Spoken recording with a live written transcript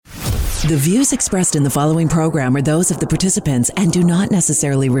The views expressed in the following program are those of the participants and do not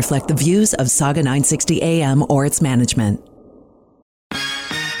necessarily reflect the views of Saga 960 AM or its management.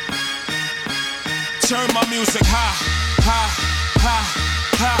 Turn my music high, high, high,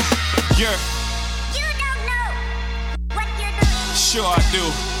 high, yeah. You don't know what you're doing. Sure I do.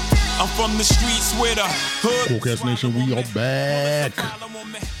 I'm from the streets with a hood. Coolcast Nation, we are back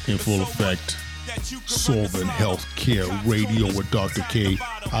in full effect. Solving Healthcare Radio with Dr. K.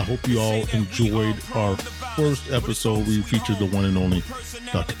 I hope you all enjoyed our first episode. We featured the one and only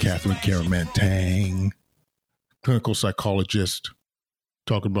Dr. Catherine Karamantang, clinical psychologist,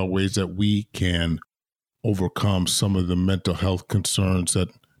 talking about ways that we can overcome some of the mental health concerns that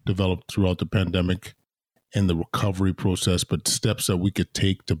developed throughout the pandemic and the recovery process, but steps that we could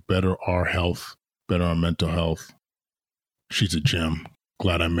take to better our health, better our mental health. She's a gem.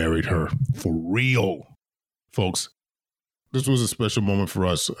 Glad I married her. For real. Folks, this was a special moment for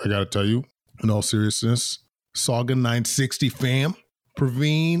us. I got to tell you, in all seriousness, Saga 960 fam,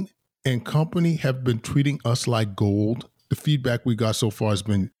 Praveen and company have been treating us like gold. The feedback we got so far has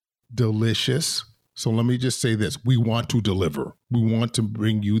been delicious. So let me just say this. We want to deliver. We want to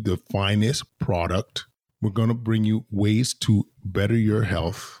bring you the finest product. We're going to bring you ways to better your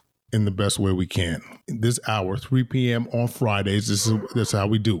health in the best way we can. This hour, 3 p.m. on Fridays, this is how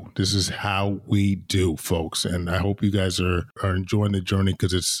we do. This is how we do, folks. And I hope you guys are enjoying the journey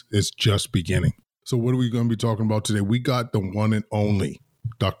because it's just beginning. So what are we going to be talking about today? We got the one and only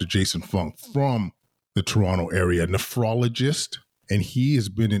Dr. Jason Fung from the Toronto area, nephrologist. And he has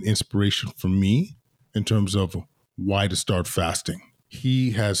been an inspiration for me in terms of why to start fasting.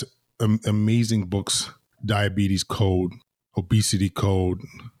 He has amazing books, Diabetes Code, Obesity Code,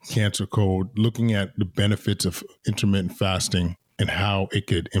 Cancer Code, looking at the benefits of intermittent fasting and how it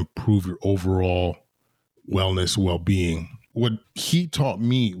could improve your overall wellness, well-being. What he taught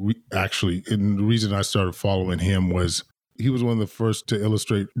me, actually, and the reason I started following him was he was one of the first to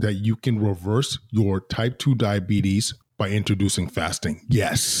illustrate that you can reverse your type 2 diabetes by introducing fasting.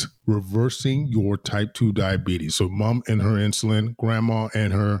 Yes, reversing your type 2 diabetes. So mom and her insulin, grandma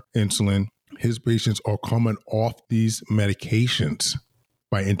and her insulin, his patients are coming off these medications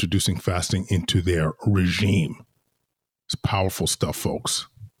by introducing fasting into their regime. It's powerful stuff, folks.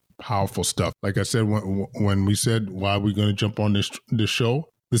 Powerful stuff. Like I said, when we said why we're going to jump on this show,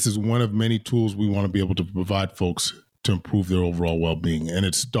 this is one of many tools we want to be able to provide folks to improve their overall well-being. And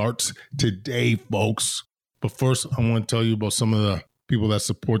it starts today, folks. But first, I want to tell you about some of the people that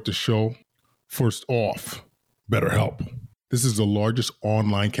support the show. First off, BetterHelp. This is the largest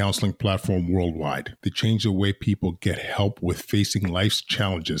online counseling platform worldwide. They change the way people get help with facing life's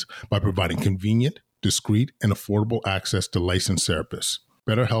challenges by providing convenient, discreet, and affordable access to licensed therapists.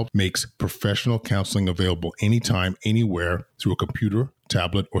 BetterHelp makes professional counseling available anytime, anywhere through a computer,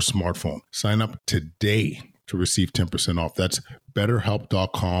 tablet, or smartphone. Sign up today to receive 10% off. That's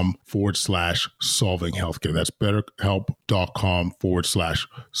betterhelp.com/solving healthcare. That's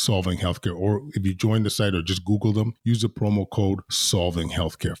betterhelp.com/solving healthcare. Or if you join the site or just Google them, use the promo code solving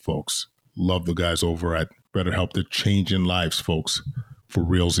healthcare, folks. Love the guys over at BetterHelp. They're changing lives, folks, for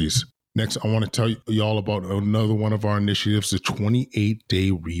realsies. Next, I want to tell you all about another one of our initiatives, the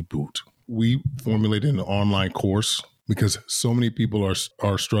 28-day reboot. We formulated an online course because so many people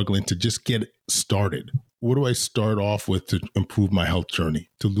are struggling to just get started. What do I start off with to improve my health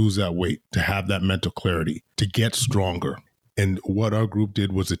journey, to lose that weight, to have that mental clarity, to get stronger? And what our group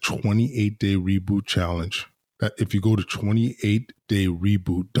did was a 28-day reboot challenge. That if you go to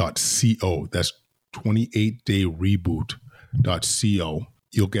 28dayreboot.co, that's 28dayreboot.co,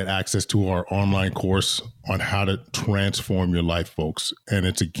 you'll get access to our online course on how to transform your life, folks. And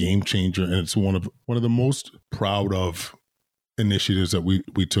it's a game changer. And it's one of the most proud of initiatives that we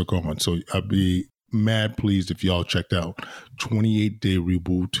took on. So I'd be mad pleased if y'all checked out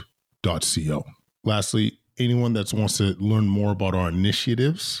 28dayreboot.co. Lastly, anyone that wants to learn more about our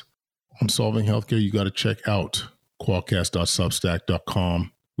initiatives on solving healthcare, you got to check out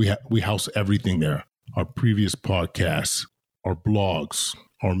qualcast.substack.com. We house everything there. Our previous podcasts, our blogs,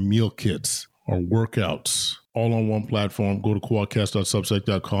 our meal kits, our workouts, all on one platform. Go to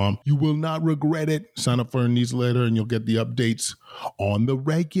qualcast.substack.com. You will not regret it. Sign up for a newsletter and you'll get the updates on the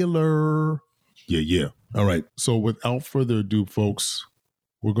regular. Yeah. All right. So without further ado, folks,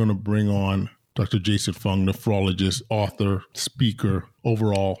 we're going to bring on Dr. Jason Fung, nephrologist, author, speaker,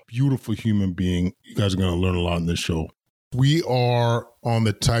 overall beautiful human being. You guys are going to learn a lot in this show. We are on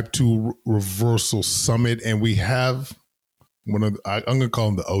the Type 2 Reversal Summit, and we have I'm going to call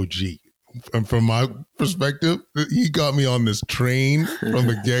him the OG. And from my perspective, he got me on this train from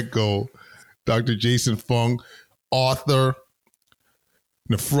the get-go. Dr. Jason Fung, author,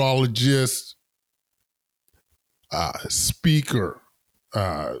 nephrologist, speaker,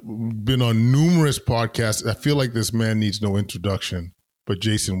 been on numerous podcasts. I feel like this man needs no introduction. But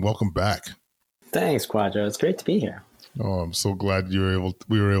Jason, welcome back. Thanks, Quadro. It's great to be here. Oh, I'm so glad we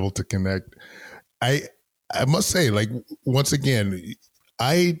were able to connect. I must say, like, once again,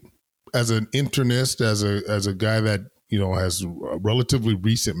 I, as an internist, as a guy that, you know, has relatively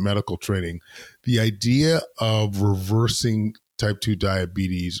recent medical training, the idea of reversing type 2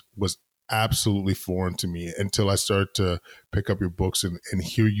 diabetes was absolutely foreign to me until I started to pick up your books and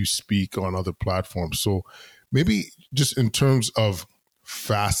hear you speak on other platforms. So maybe just in terms of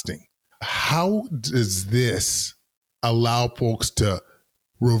fasting, how does this allow folks to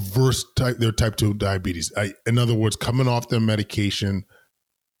reverse their type 2 diabetes? In other words, coming off their medication,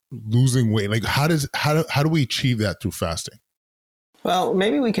 losing weight. Like, how do we achieve that through fasting? Well,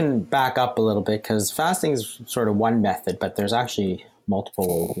 maybe we can back up a little bit, because fasting is sort of one method, but there's actually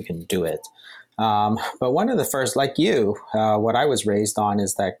multiple ways we can do it. But one of the first, like you, what I was raised on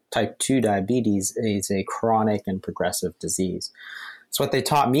is that type 2 diabetes is a chronic and progressive disease. It's what they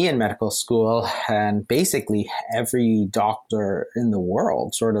taught me in medical school, and basically every doctor in the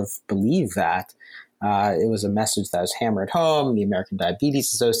world sort of believed that. It was a message that was hammered home. The American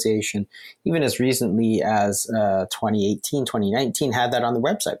Diabetes Association, even as recently as 2018, 2019, had that on the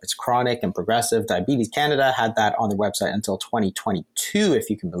website. It's chronic and progressive. Diabetes Canada had that on their website until 2022, if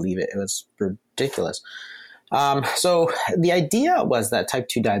you can believe it. It was ridiculous. So the idea was that type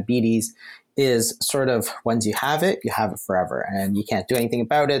 2 diabetes is sort of, once you have it forever, and you can't do anything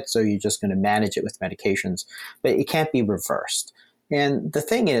about it, so you're just going to manage it with medications, but it can't be reversed. And the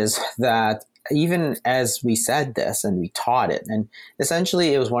thing is that even as we said this and we taught it, and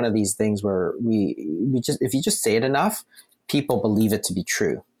essentially it was one of these things where we just, if you just say it enough, people believe it to be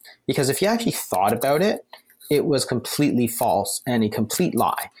true. Because if you actually thought about it, it was completely false and a complete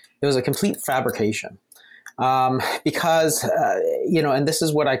lie. It was a complete fabrication. Because, and this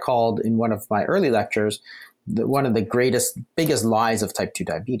is what I called in one of my early lectures, one of the biggest lies of type 2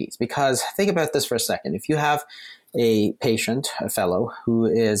 diabetes. Because think about this for a second. If you have a patient, a fellow who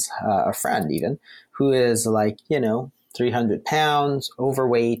is a friend even, who is 300 pounds,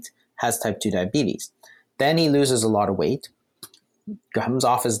 overweight, has type 2 diabetes. Then he loses a lot of weight, comes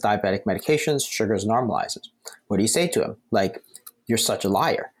off his diabetic medications, sugars normalizes. What do you say to him? Like, you're such a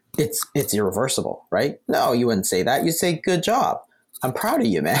liar. It's irreversible, right? No, you wouldn't say that. You'd say, good job. I'm proud of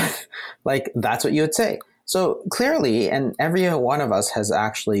you, man. That's what you would say. So clearly, and every one of us has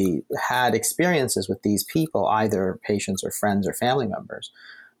actually had experiences with these people, either patients or friends or family members.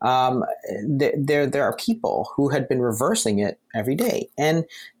 There are people who had been reversing it every day. And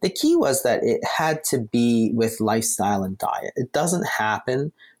the key was that it had to be with lifestyle and diet. It doesn't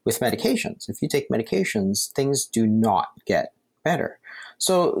happen with medications. If you take medications, things do not get better.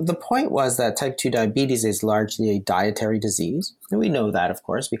 So the point was that type 2 diabetes is largely a dietary disease. And we know that, of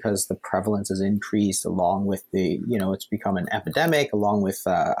course, because the prevalence has increased along with it's become an epidemic along with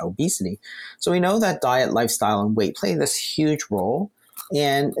obesity. So we know that diet, lifestyle, and weight play this huge role.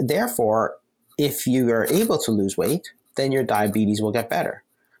 And therefore, if you are able to lose weight, then your diabetes will get better.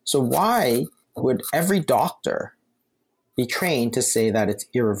 So why would every doctor be trained to say that it's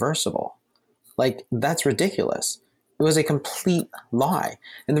irreversible? That's ridiculous. It was a complete lie.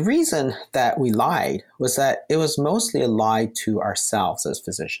 And the reason that we lied was that it was mostly a lie to ourselves as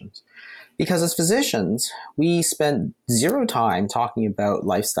physicians. Because as physicians, we spent zero time talking about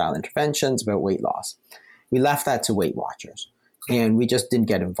lifestyle interventions, about weight loss. We left that to Weight Watchers. And we just didn't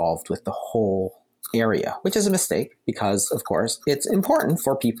get involved with the whole area, which is a mistake because, of course, it's important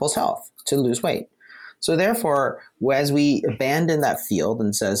for people's health to lose weight. So therefore, as we abandon that field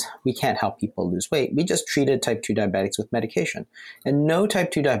and says we can't help people lose weight, we just treated type 2 diabetics with medication. And no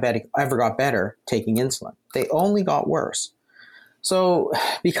type 2 diabetic ever got better taking insulin. They only got worse. So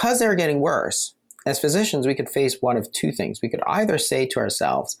because they were getting worse, as physicians, we could face one of two things. We could either say to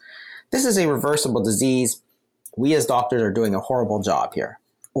ourselves, this is a reversible disease. We as doctors are doing a horrible job here.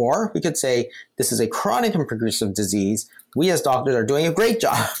 Or we could say, this is a chronic and progressive disease. We as doctors are doing a great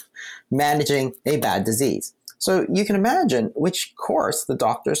job managing a bad disease. So you can imagine which course the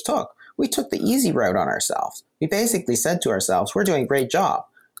doctors took. We took the easy route on ourselves. We basically said to ourselves, we're doing a great job.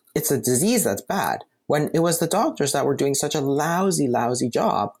 It's a disease that's bad, when it was the doctors that were doing such a lousy, lousy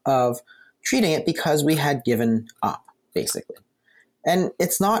job of treating it because we had given up, basically. And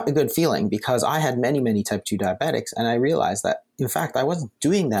it's not a good feeling because I had many, many type 2 diabetics, and I realized that, in fact, I wasn't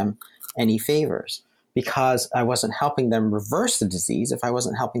doing them any favors because I wasn't helping them reverse the disease. If I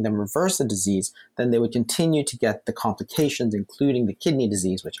wasn't helping them reverse the disease, then they would continue to get the complications, including the kidney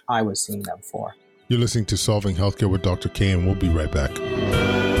disease, which I was seeing them for. You're listening to Solving Healthcare with Dr. K, and we'll be right back.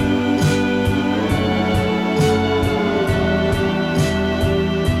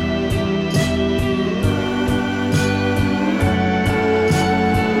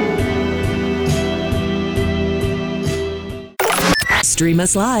 Stream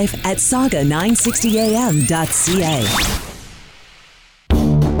us live at saga960am.ca.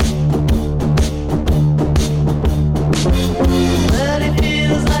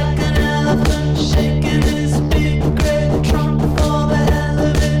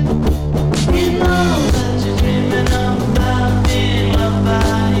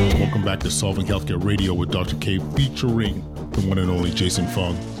 Welcome back to Solving Healthcare Radio with Dr. K, featuring the one and only Jason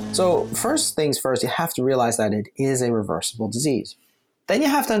Fung. So first things first, you have to realize that it is a reversible disease. Then you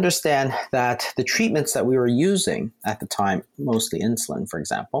have to understand that the treatments that we were using at the time, mostly insulin, for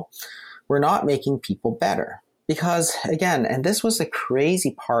example, were not making people better. Because again, and this was a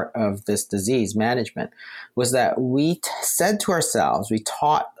crazy part of this disease management, was that we said to ourselves, we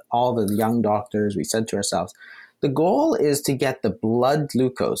taught all the young doctors, we said to ourselves, the goal is to get the blood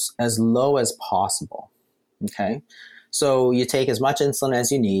glucose as low as possible, okay? So you take as much insulin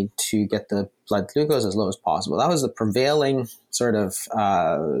as you need to get the blood glucose as low as possible. That was the prevailing sort of,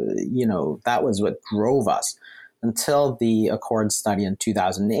 that was what drove us until the Accord study in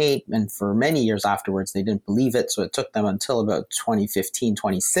 2008. And for many years afterwards, they didn't believe it. So it took them until about 2015,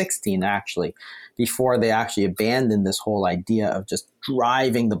 2016, actually, before they actually abandoned this whole idea of just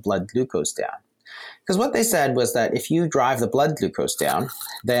driving the blood glucose down. Because what they said was that if you drive the blood glucose down,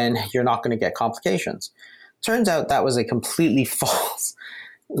 then you're not going to get complications. Turns out that was a completely false.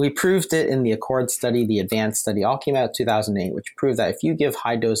 We proved it in the Accord study, the Advanced study, all came out in 2008, which proved that if you give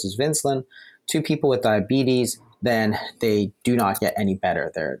high doses of insulin to people with diabetes, then they do not get any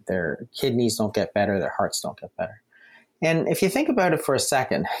better. Their kidneys don't get better, their hearts don't get better. And if you think about it for a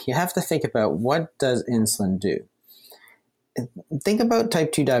second, you have to think about, what does insulin do? Think about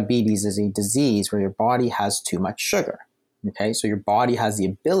type 2 diabetes as a disease where your body has too much sugar. Okay, so your body has the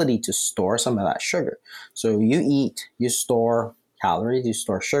ability to store some of that sugar. So you eat, you store calories, you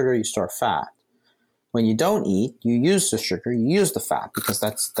store sugar, you store fat. When you don't eat, you use the sugar, you use the fat, because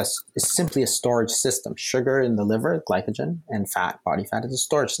that's it's simply a storage system. Sugar in the liver, glycogen, and fat, body fat, is a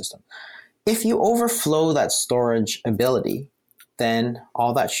storage system. If you overflow that storage ability, then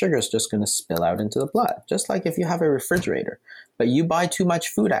all that sugar is just going to spill out into the blood. Just like if you have a refrigerator, but you buy too much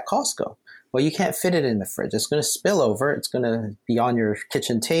food at Costco. Well, you can't fit it in the fridge. It's going to spill over. It's going to be on your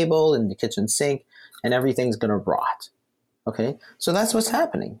kitchen table, in the kitchen sink, and everything's going to rot. Okay? So that's what's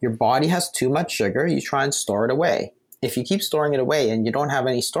happening. Your body has too much sugar. You try and store it away. If you keep storing it away and you don't have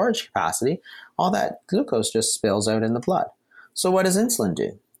any storage capacity, all that glucose just spills out in the blood. So what does insulin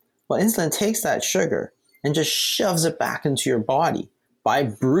do? Well, insulin takes that sugar and just shoves it back into your body by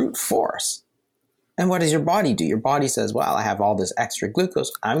brute force. And what does your body do? Your body says, well, I have all this extra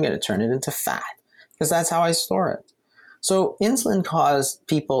glucose. I'm going to turn it into fat because that's how I store it. So insulin caused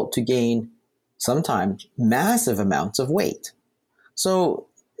people to gain sometimes massive amounts of weight. So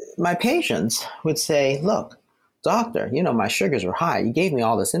my patients would say, look, doctor, my sugars were high. You gave me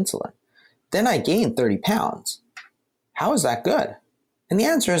all this insulin. Then I gained 30 pounds. How is that good? And the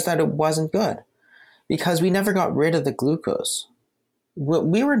answer is that it wasn't good because we never got rid of the glucose. What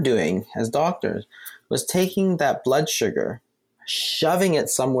we were doing as doctors was taking that blood sugar, shoving it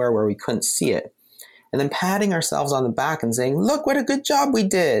somewhere where we couldn't see it, and then patting ourselves on the back and saying, look, what a good job we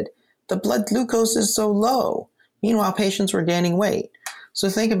did. The blood glucose is so low. Meanwhile, patients were gaining weight. So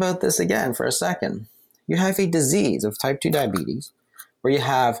think about this again for a second. You have a disease of type 2 diabetes where you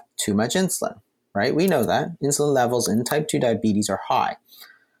have too much insulin, right? We know that insulin levels in type 2 diabetes are high.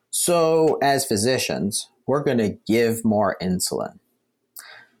 So as physicians, we're going to give more insulin.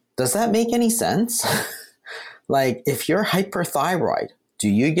 Does that make any sense? Like, if you're hyperthyroid, do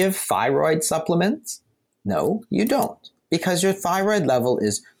you give thyroid supplements? No, you don't, because your thyroid level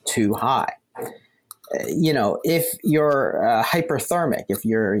is too high. If you're hyperthermic, if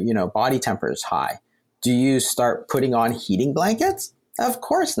your body temperature is high, do you start putting on heating blankets? Of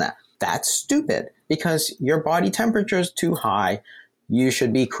course not. That's stupid, because your body temperature is too high. You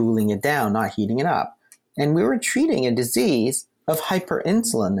should be cooling it down, not heating it up. And we were treating a disease of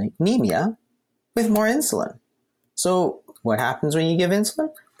hyperinsulinemia with more insulin. So what happens when you give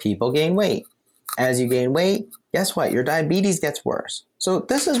insulin? People gain weight. As you gain weight, guess what? Your diabetes gets worse. So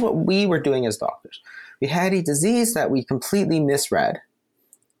this is what we were doing as doctors. We had a disease that we completely misread.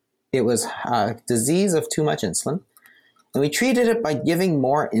 It was a disease of too much insulin, and we treated it by giving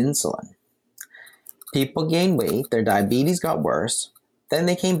more insulin. People gained weight, their diabetes got worse. Then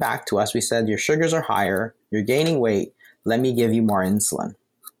they came back to us. We said, your sugars are higher, you're gaining weight, let me give you more insulin.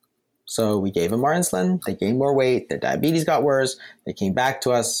 So we gave them more insulin, they gained more weight, their diabetes got worse, they came back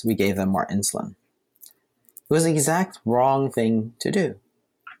to us, we gave them more insulin. It was the exact wrong thing to do.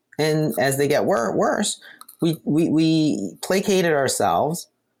 And as they get worse, we placated ourselves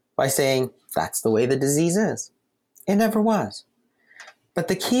by saying, that's the way the disease is. It never was. But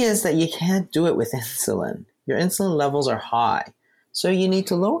the key is that you can't do it with insulin. Your insulin levels are high, so you need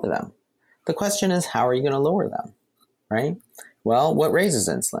to lower them. The question is, how are you going to lower them, right? Well, what raises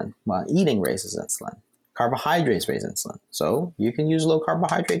insulin? Well, eating raises insulin. Carbohydrates raise insulin. So you can use low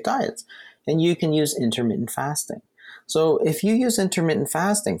carbohydrate diets, and you can use intermittent fasting. So if you use intermittent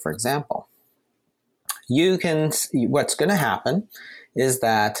fasting, for example, what's going to happen is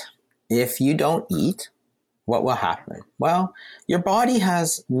that if you don't eat, what will happen? Well, your body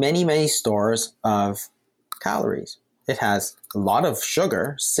has many, many stores of calories. It has a lot of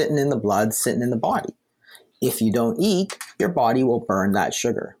sugar sitting in the blood, sitting in the body. If you don't eat, your body will burn that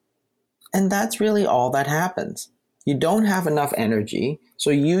sugar. And that's really all that happens. You don't have enough energy,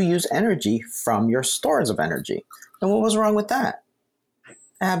 so you use energy from your stores of energy. And what was wrong with that?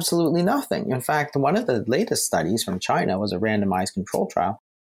 Absolutely nothing. In fact, one of the latest studies from China was a randomized control trial.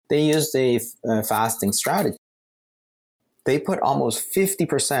 They used a fasting strategy. They put almost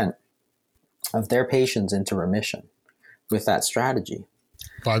 50% of their patients into remission with that strategy.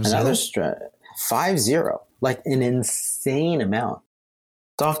 5-0? 5-0, like an insane amount.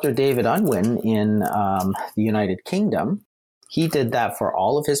 Dr. David Unwin in the United Kingdom, he did that for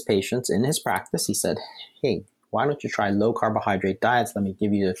all of his patients in his practice. He said, hey, why don't you try low carbohydrate diets? Let me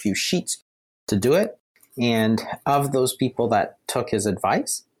give you a few sheets to do it. And of those people that took his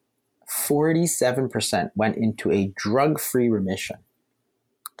advice, 47% went into a drug-free remission.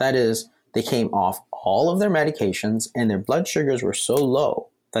 That is, they came off all of their medications and their blood sugars were so low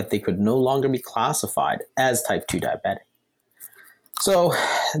that they could no longer be classified as type 2 diabetic. So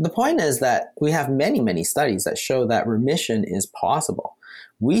the point is that we have many, many studies that show that remission is possible.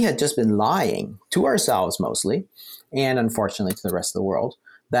 We had just been lying to ourselves mostly, and unfortunately to the rest of the world,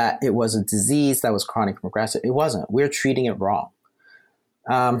 that it was a disease that was chronic and progressive. It wasn't. We're treating it wrong.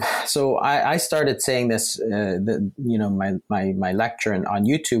 So I started saying this, my lecture on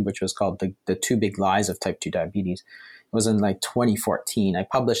YouTube, which was called the 2 Big Lies of Type 2 Diabetes. It was in like 2014. I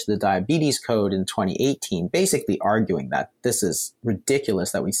published the Diabetes Code in 2018, basically arguing that this is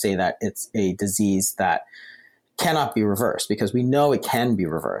ridiculous that we say that it's a disease that cannot be reversed, because we know it can be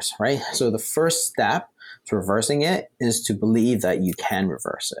reversed, right? So the first step to reversing it is to believe that you can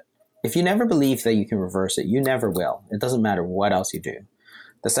reverse it. If you never believe that you can reverse it, you never will. It doesn't matter what else you do.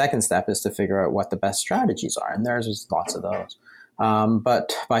 The second step is to figure out what the best strategies are, and there's lots of those.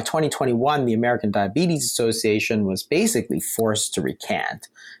 But by 2021, the American Diabetes Association was basically forced to recant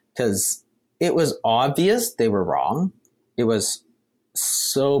because it was obvious they were wrong. It was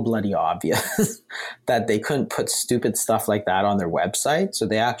so bloody obvious that they couldn't put stupid stuff like that on their website. So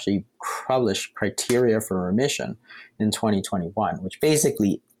they actually published criteria for remission in 2021, which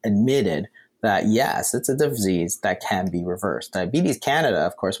basically admitted that, yes, it's a disease that can be reversed. Diabetes Canada,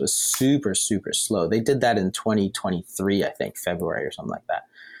 of course, was super, super slow. They did that in 2023, I think, February or something like that.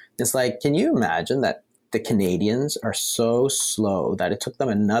 It's like, can you imagine that the Canadians are so slow that it took them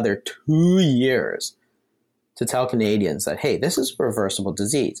another 2 years to tell Canadians that, hey, this is a reversible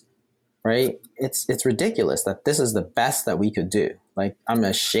disease, right? It's ridiculous that this is the best that we could do. Like, I'm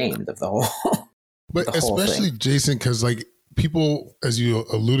ashamed of the whole But the whole especially, thing. Jason, because like people, as you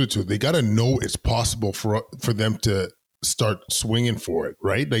alluded to, they got to know it's possible for them to start swinging for it,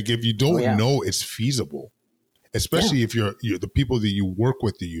 right? Like if you don't know it's feasible, especially if you're the people that you work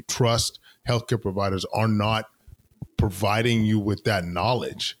with, that you trust, healthcare providers are not providing you with that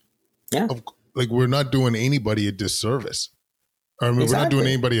knowledge. Yeah. Like we're not doing anybody a disservice. I mean, we're not doing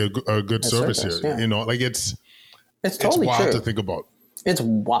anybody a good service here. Yeah. You know, like it's totally wild true to think about. It's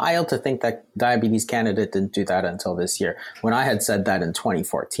wild to think that Diabetes Canada didn't do that until this year, when I had said that in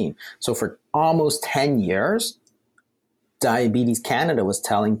 2014. So for almost 10 years, Diabetes Canada was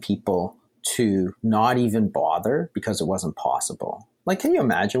telling people to not even bother because it wasn't possible. Like, can you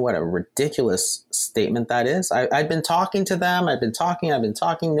imagine what a ridiculous statement that is? I'd been talking to them. I've been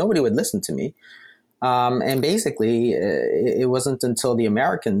talking. Nobody would listen to me. And basically, it wasn't until the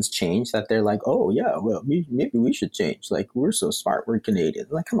Americans changed that they're like, oh, yeah, well, maybe we should change. Like, we're so smart. We're Canadian.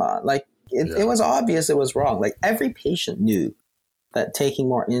 Like, come on. Like, it was obvious it was wrong. Like, every patient knew that taking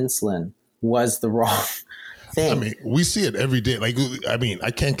more insulin was the wrong thing. I mean, we see it every day. Like, I mean,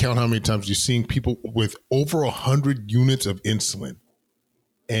 I can't count how many times you're seeing people with over 100 units of insulin.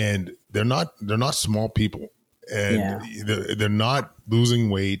 And they're not small people. And they're not losing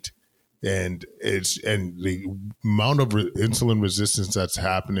weight. And the amount of insulin resistance that's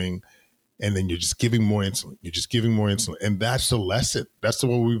happening, and then you're just giving more insulin. You're just giving more insulin. And that's the lesson. That's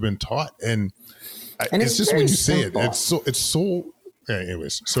what we've been taught. And it's just when you simple. Say it, it's so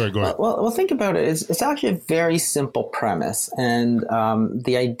anyways, sorry, go ahead. Well, think about it. It's actually a very simple premise. And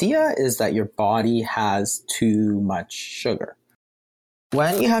the idea is that your body has too much sugar.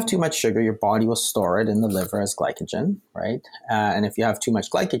 When you have too much sugar, your body will store it in the liver as glycogen, right? And if you have too much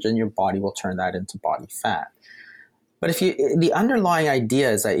glycogen, your body will turn that into body fat. But the underlying idea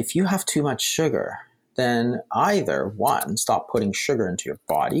is that if you have too much sugar, then either one, stop putting sugar into your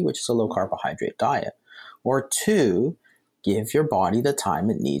body, which is a low carbohydrate diet, or two, give your body the time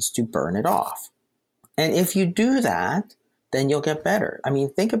it needs to burn it off. And if you do that, then you'll get better. I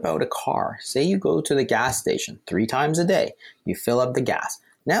mean, think about a car. Say you go to the gas station 3 times a day. You fill up the gas.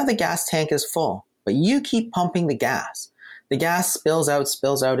 Now the gas tank is full, but you keep pumping the gas. The gas spills out.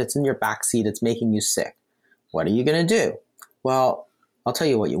 It's in your backseat. It's making you sick. What are you going to do? Well, I'll tell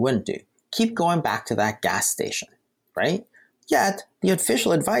you what you wouldn't do. Keep going back to that gas station, right? Yet, the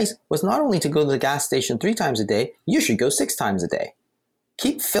official advice was not only to go to the gas station 3 times a day, you should go 6 times a day.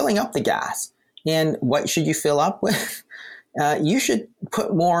 Keep filling up the gas. And what should you fill up with? You should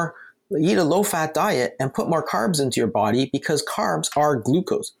eat a low-fat diet and put more carbs into your body because carbs are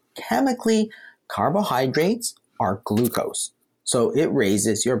glucose. Chemically, carbohydrates are glucose. So it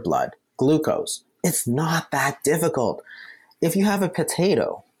raises your blood glucose. It's not that difficult. If you have a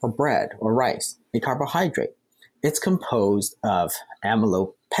potato or bread or rice, a carbohydrate, it's composed of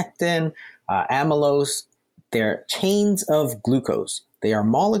amylopectin, amylose. They're chains of glucose. They are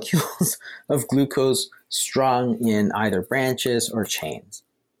molecules of glucose strung in either branches or chains.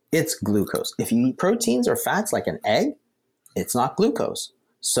 It's glucose. If you eat proteins or fats like an egg, it's not glucose.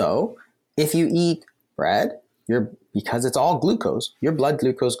 So if you eat bread, because it's all glucose, your blood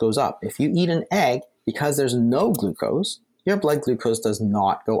glucose goes up. If you eat an egg, because there's no glucose, your blood glucose does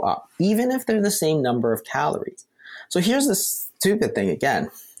not go up, even if they're the same number of calories. So here's the stupid thing again.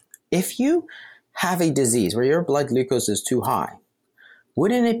 If you have a disease where your blood glucose is too high,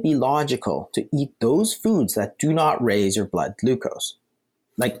 wouldn't it be logical to eat those foods that do not raise your blood glucose?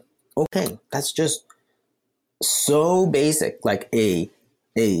 Like, okay, that's just so basic. Like a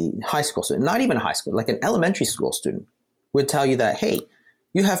high school student, not even a high school, like an elementary school student would tell you that, hey,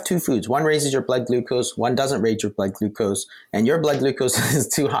 you have 2 foods. One raises your blood glucose, one doesn't raise your blood glucose, and your blood glucose is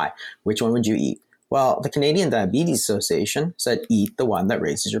too high. Which one would you eat? Well, the Canadian Diabetes Association said eat the one that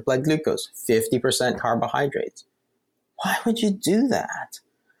raises your blood glucose, 50% carbohydrates. Why would you do that?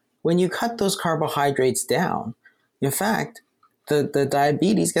 When you cut those carbohydrates down, in fact, the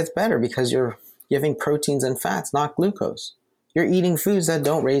diabetes gets better because you're giving proteins and fats, not glucose. You're eating foods that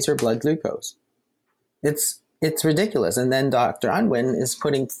don't raise your blood glucose. It's ridiculous. And then Dr. Unwin is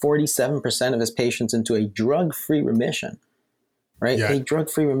putting 47% of his patients into a drug-free remission, right? Yeah. A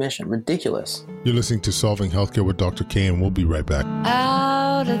drug-free remission. Ridiculous. You're listening to Solving Healthcare with Dr. K, and we'll be right back.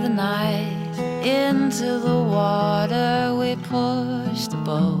 Out of the night, into the water, we pushed the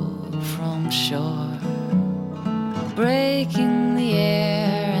boat from shore, breaking the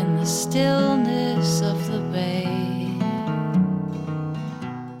air and the stillness of the bay.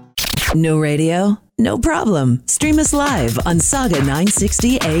 No radio? No problem. Stream us live on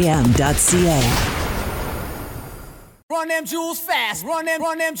saga960am.ca. Run them jewels fast, run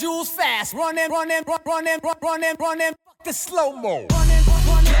them jewels fast, run them, the slow-mo.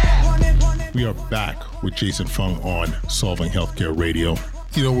 We are back with Jason Fung on Solving Healthcare Radio.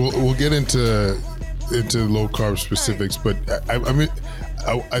 You know, we'll get into low carb specifics, but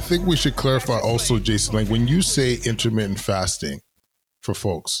I think we should clarify also, Jason, like when you say intermittent fasting for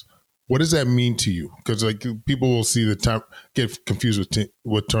folks, what does that mean to you? Because like people will see the time, get confused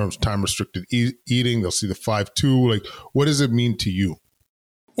with terms time restricted eating. They'll see the 5-2. Like, what does it mean to you?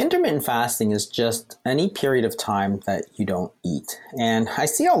 Intermittent fasting is just any period of time that you don't eat. And I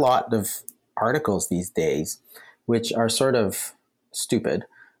see a lot of articles these days which are sort of stupid.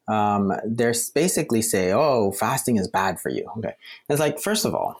 They're basically say, oh, fasting is bad for you. Okay. It's like, first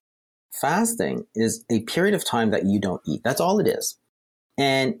of all, fasting is a period of time that you don't eat. That's all it is.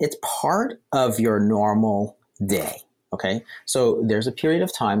 And it's part of your normal day, okay? So there's a period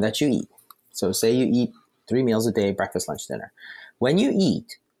of time that you eat. So say you eat 3 meals a day, breakfast, lunch, dinner. When you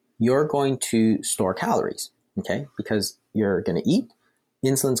eat, you're going to store calories, okay? Because you're going to eat,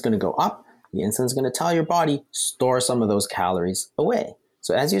 insulin's going to go up, the insulin's going to tell your body, store some of those calories away.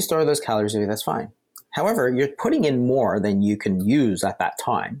 So as you store those calories away, that's fine. However, you're putting in more than you can use at that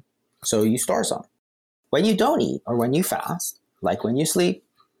time, so you store some. When you don't eat or when you fast, like when you sleep,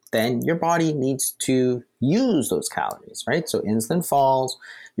 then your body needs to use those calories, right? So insulin falls,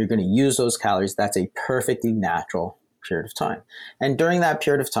 you're going to use those calories. That's a perfectly natural period of time. And during that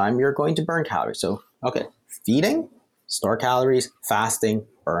period of time, you're going to burn calories. So, okay, feeding, store calories, fasting,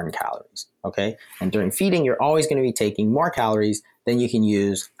 burn calories. Okay. And during feeding, you're always going to be taking more calories than you can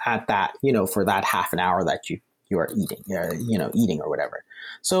use at that, for that half an hour that you are eating, eating or whatever.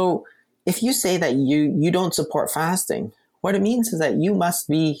 So if you say that you don't support fasting, what it means is that you must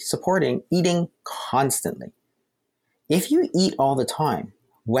be supporting eating constantly. If you eat all the time,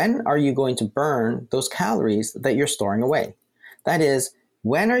 when are you going to burn those calories that you're storing away? That is,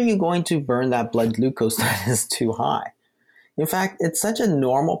 when are you going to burn that blood glucose that is too high? In fact, it's such a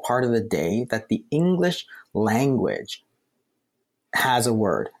normal part of the day that the English language has a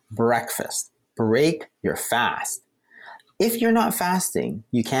word, breakfast. Break your fast. If you're not fasting,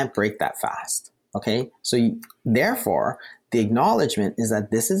 you can't break that fast. Okay? So therefore, the acknowledgement is that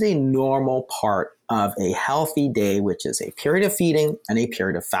this is a normal part of a healthy day, which is a period of feeding and a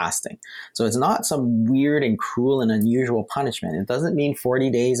period of fasting. So it's not some weird and cruel and unusual punishment. It doesn't mean 40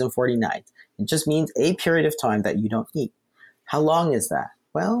 days and 40 nights. It just means a period of time that you don't eat. How long is that?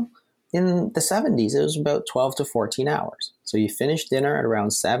 Well, in the 70s, it was about 12 to 14 hours. So you finish dinner at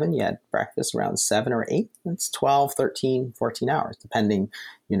around 7, you had breakfast around 7 or 8. It's 12, 13, 14 hours, depending,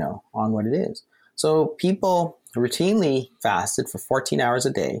 on what it is. So people routinely fasted for 14 hours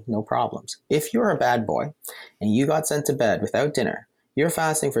a day, no problems. If you're a bad boy and you got sent to bed without dinner, you're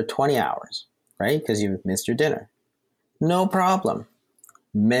fasting for 20 hours, right? Because you missed your dinner. No problem.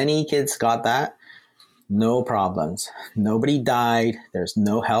 Many kids got that. No problems. Nobody died. There's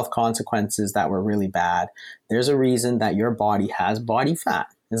no health consequences that were really bad. There's a reason that your body has body fat.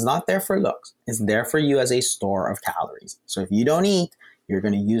 It's not there for looks. It's there for you as a store of calories. So if you don't eat, you're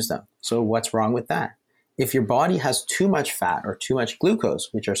going to use them. So what's wrong with that? If your body has too much fat or too much glucose,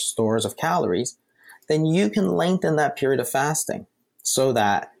 which are stores of calories, then you can lengthen that period of fasting so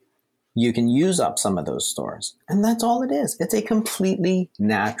that you can use up some of those stores. And that's all it is. It's a completely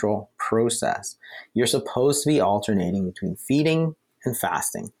natural process. You're supposed to be alternating between feeding and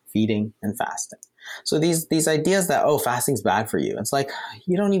fasting, feeding and fasting. So these ideas that, fasting's bad for you. It's like,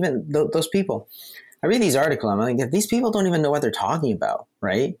 you don't even, those people, I read these articles, I'm like, these people don't even know what they're talking about,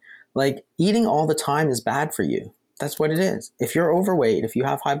 right? Like, eating all the time is bad for you. That's what it is. If you're overweight, if you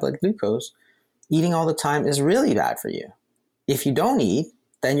have high blood glucose, eating all the time is really bad for you. If you don't eat,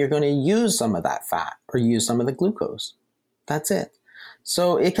 then you're going to use some of that fat or use some of the glucose. That's it.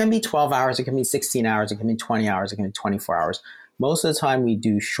 So it can be 12 hours, it can be 16 hours, it can be 20 hours, it can be 24 hours. Most of the time we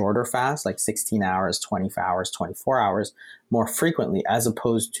do shorter fasts, like 16 hours, 24 hours, 24 hours, more frequently, as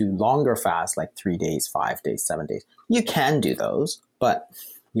opposed to longer fasts, like 3 days, 5 days, 7 days. You can do those, but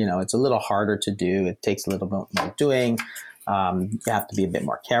it's a little harder to do. It takes a little bit more doing. You have to be a bit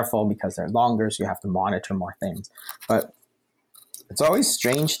more careful because they're longer, so you have to monitor more things. But it's always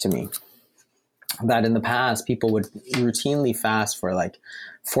strange to me that in the past, people would routinely fast for like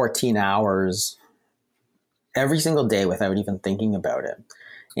 14 hours every single day without even thinking about it.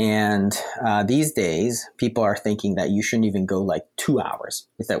 And these days, people are thinking that you shouldn't even go like 2 hours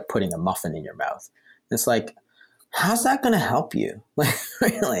without putting a muffin in your mouth. It's like, how's that going to help you? Like,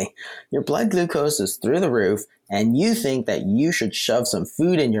 really, your blood glucose is through the roof, and you think that you should shove some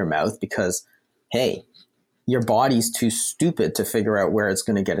food in your mouth because, hey, your body's too stupid to figure out where it's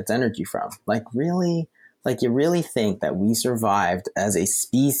going to get its energy from. Like, really? Like, you really think that we survived as a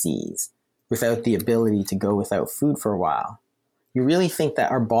species without the ability to go without food for a while? You really think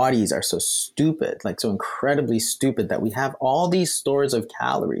that our bodies are so stupid, like so incredibly stupid, that we have all these stores of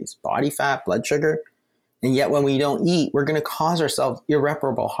calories, body fat, blood sugar, and yet when we don't eat, we're going to cause ourselves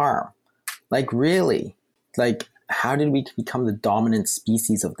irreparable harm? Like, really? Like, how did we become the dominant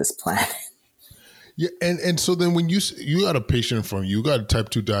species of this planet? Yeah, and so then when you got a patient in front of you, you got a type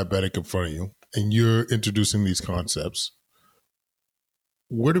 2 diabetic in front of you, and you're introducing these concepts,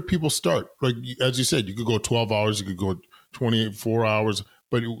 where do people start? Like, as you said, you could go 12 hours, you could go 24 hours,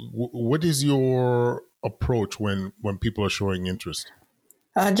 but what is your approach when people are showing interest?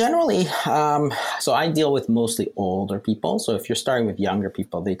 Generally, so I deal with mostly older people. So if you're starting with younger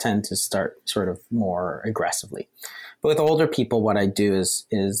people, they tend to start sort of more aggressively. But with older people, what I do is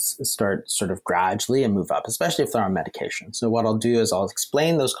start sort of gradually and move up, especially if they're on medication. So what I'll do is I'll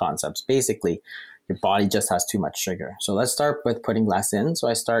explain those concepts. Basically, your body just has too much sugar. So let's start with putting less in. So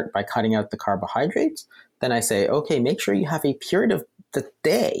I start by cutting out the carbohydrates. Then I say, okay, make sure you have a period of the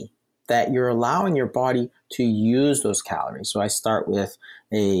day that you're allowing your body to use those calories. So I start with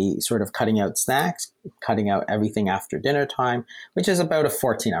a sort of cutting out snacks, cutting out everything after dinner time, which is about a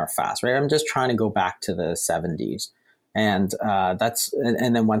 14-hour fast, right? I'm just trying to go back to the 70s. And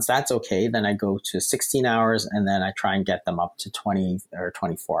and then once that's okay, then I go to 16 hours, and then I try and get them up to 20 or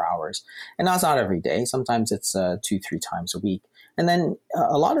 24 hours. And that's not every day. Sometimes it's 2-3 times a week. And then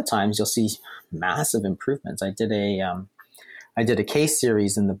a lot of times you'll see massive improvements. I did a case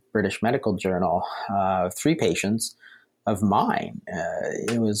series in the British Medical Journal, 3 patients of mine.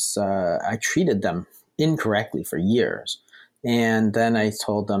 I treated them incorrectly for years. And then I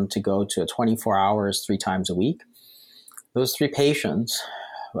told them to go to 24 hours, 3 times a week. Those 3 patients,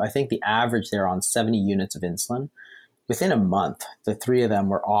 I think the average they're on 70 units of insulin. Within a month, the 3 of them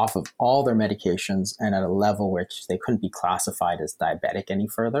were off of all their medications and at a level which they couldn't be classified as diabetic any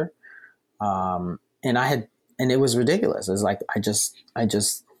further. And it was ridiculous. It was like, I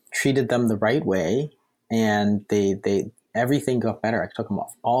just treated them the right way, and they everything got better. I took them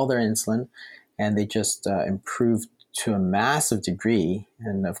off all their insulin, and they just improved to a massive degree.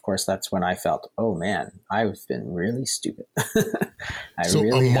 And of course, that's when I felt, oh man, I've been really stupid.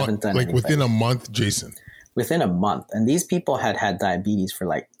 Haven't done anything. Within a month, Jason. Within a month. And these people had diabetes for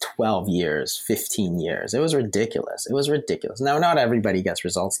like 12 years, 15 years. It was ridiculous. Now, not everybody gets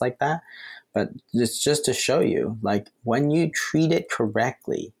results like that, but it's just to show you, like, when you treat it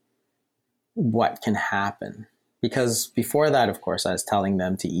correctly, what can happen. Because before that, of course, I was telling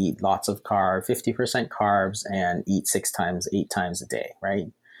them to eat lots of 50% carbs, and eat 8 times a day,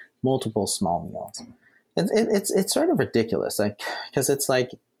 right? Multiple small meals. It's sort of ridiculous, like, because it's like,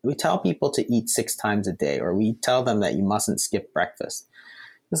 we tell people to eat 6 times a day, or we tell them that you mustn't skip breakfast.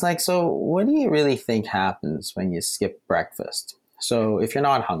 It's like, so what do you really think happens when you skip breakfast? So if you're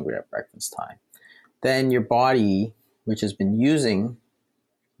not hungry at breakfast time, then your body, which has been using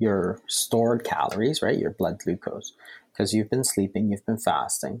your stored calories, right, your blood glucose, because you've been sleeping, you've been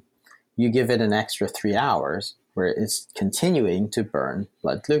fasting, you give it an extra 3 hours where it's continuing to burn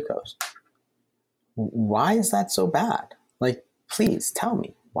blood glucose. Why is that so bad? Like, please tell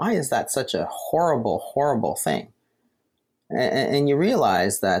me, why is that such a horrible, horrible thing? And you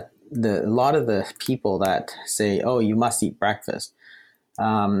realize that a lot of the people that say, oh, you must eat breakfast,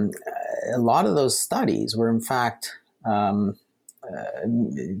 a lot of those studies were in fact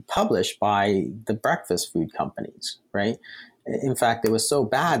published by the breakfast food companies, right? In fact, it was so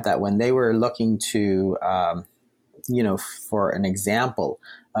bad that when they were looking to, for an example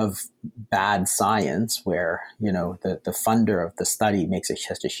of bad science where, the funder of the study makes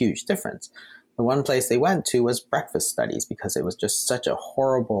such a huge difference, the one place they went to was breakfast studies, because it was just such a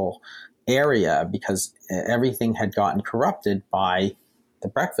horrible area, because everything had gotten corrupted by the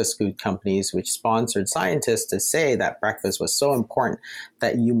breakfast food companies, which sponsored scientists to say that breakfast was so important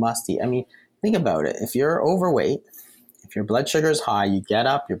that you must eat. I mean, think about it. If you're overweight, if your blood sugar is high, you get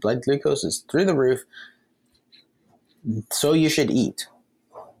up, your blood glucose is through the roof, so you should eat.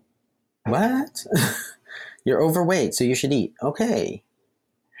 What? You're overweight, so you should eat. Okay.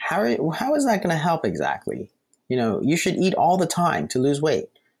 How is that going to help exactly? You should eat all the time to lose weight.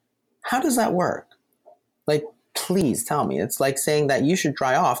 How does that work? Like, please tell me. It's like saying that you should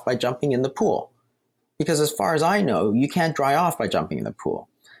dry off by jumping in the pool. Because as far as I know, you can't dry off by jumping in the pool.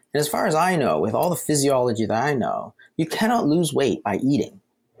 And as far as I know, with all the physiology that I know, you cannot lose weight by eating.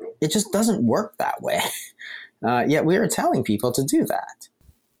 It just doesn't work that way. Yet we are telling people to do that.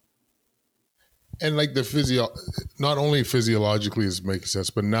 And like not only physiologically is making sense,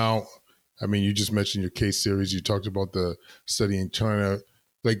 but now, I mean, you just mentioned your case series. You talked about the study in China.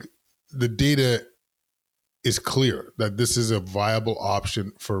 Like, the data is clear that this is a viable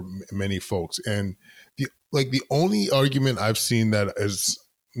option for many folks. And the only argument I've seen that is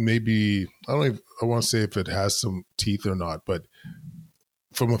maybe, I want to say if it has some teeth or not, but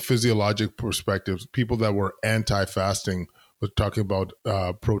from a physiologic perspective, people that were anti-fasting was talking about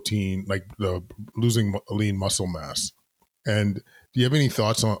protein, like the losing lean muscle mass. And do you have any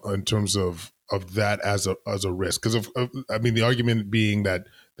thoughts in terms of that as a risk? Because the argument being that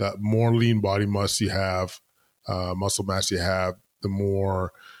the more lean body mass you have, muscle mass you have, the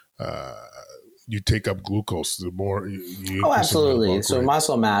more you take up glucose, the more you Oh, absolutely. So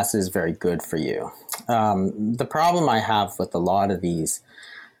muscle mass is very good for you. The problem I have with a lot of these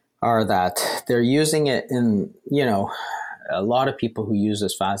are that they're using it in, a lot of people who use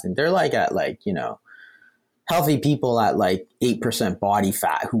this fasting, they're like at healthy people at like 8% body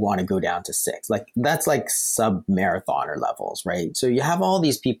fat who want to go down to 6. Like, that's like sub-marathoner levels, right? So you have all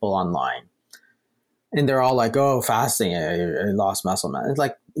these people online and they're all like, oh, fasting, I lost muscle mass. It's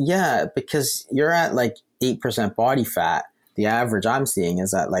like, yeah, because you're at like 8% body fat. The average I'm seeing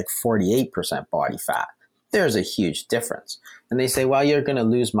is at like 48% body fat. There's a huge difference. And they say, well, you're going to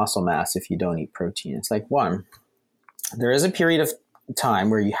lose muscle mass if you don't eat protein. It's like, one, there is a period of time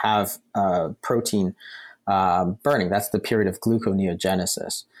where you have protein burning. That's the period of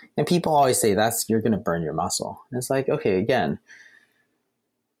gluconeogenesis. And people always say you're going to burn your muscle. And it's like, okay, again,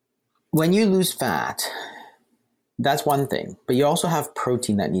 when you lose fat, that's one thing, but you also have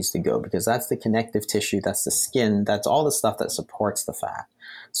protein that needs to go because that's the connective tissue, that's the skin, that's all the stuff that supports the fat.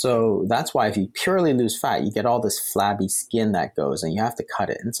 So that's why if you purely lose fat, you get all this flabby skin that goes and you have to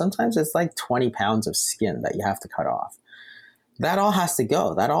cut it. And sometimes it's like 20 pounds of skin that you have to cut off. That all has to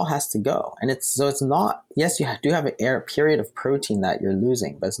go. That all has to go. And it's not, yes, you do have a period of protein that you're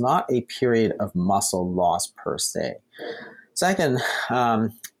losing, but it's not a period of muscle loss per se. Second,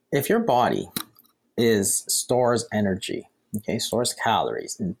 if your body stores energy, okay, stores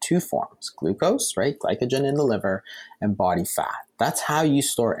calories in two forms, glucose, right, glycogen in the liver, and body fat. That's how you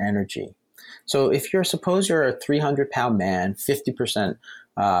store energy. So if suppose you're a 300-pound man, 50%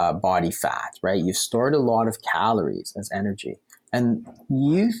 body fat, right, you've stored a lot of calories as energy. And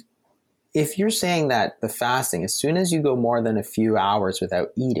if you're saying that the fasting, as soon as you go more than a few hours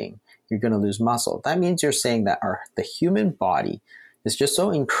without eating, you're going to lose muscle, that means you're saying that the human body is just so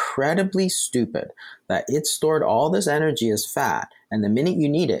incredibly stupid that it stored all this energy as fat, and the minute you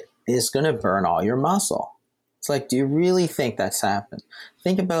need it, it's going to burn all your muscle. It's like, do you really think that's happened?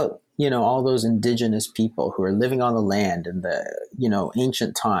 Think about, all those indigenous people who are living on the land in the,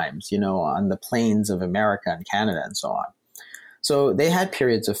 ancient times, on the plains of America and Canada and so on. So they had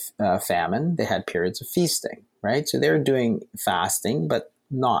periods of famine, they had periods of feasting, right? So they were doing fasting, but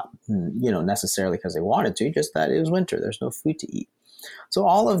not, necessarily because they wanted to, just that it was winter, there's no food to eat. So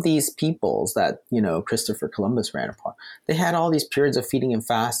all of these peoples that, Christopher Columbus ran upon, they had all these periods of feeding and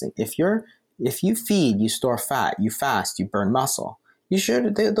fasting. If you feed, you store fat, you fast, you burn muscle.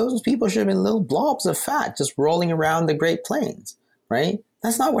 Those people should have been little blobs of fat just rolling around the Great Plains, right?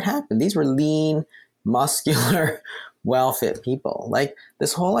 That's not what happened. These were lean, muscular, well-fit people. Like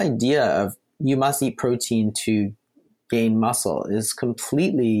this whole idea of you must eat protein to gain muscle is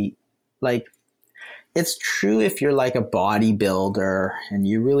completely it's true if you're like a bodybuilder and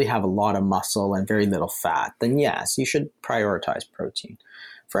you really have a lot of muscle and very little fat, then yes, you should prioritize protein.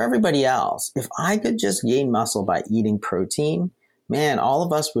 For everybody else, if I could just gain muscle by eating protein, man, all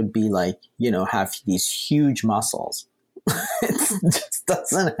of us would be have these huge muscles. It just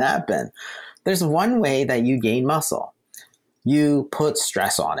doesn't happen. There's one way that you gain muscle. You put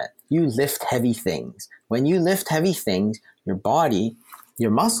stress on it. You lift heavy things. When you lift heavy things, your body,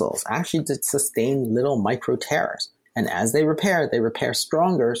 your muscles actually sustain little micro tears. And as they repair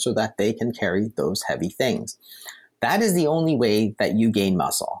stronger so that they can carry those heavy things. That is the only way that you gain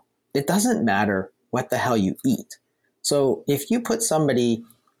muscle. It doesn't matter what the hell you eat. So if you put somebody,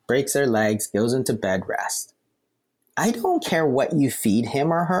 breaks their legs, goes into bed rest, I don't care what you feed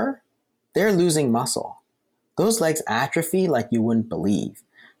him or her, they're losing muscle. Those legs atrophy like you wouldn't believe.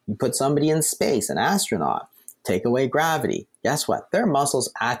 You put somebody in space, an astronaut, take away gravity. Guess what? Their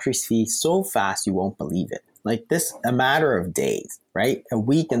muscles atrophy so fast you won't believe it. Like this, a matter of days, right? A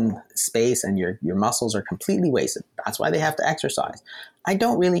week in space and your muscles are completely wasted. That's why they have to exercise. I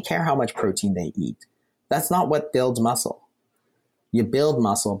don't really care how much protein they eat. That's not what builds muscle. You build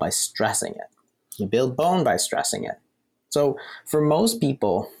muscle by stressing it. You build bone by stressing it. So for most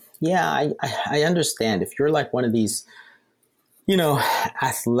people, yeah, I understand if you're like one of these,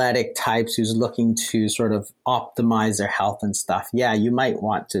 athletic types who's looking to sort of optimize their health and stuff. Yeah, you might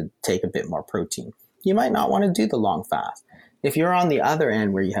want to take a bit more protein. You might not want to do the long fast. If you're on the other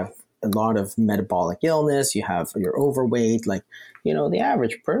end where you have a lot of metabolic illness, you're overweight, the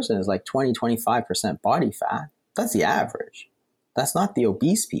average person is like 20-25% body fat. That's the average. That's not the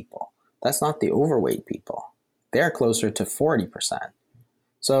obese people. That's not the overweight people. They're closer to 40%.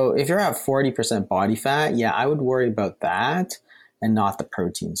 So if you're at 40% body fat, yeah, I would worry about that and not the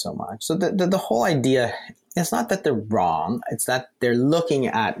protein so much. So the whole idea, it's not that they're wrong. It's that they're looking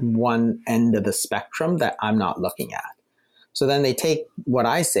at one end of the spectrum that I'm not looking at. So then they take what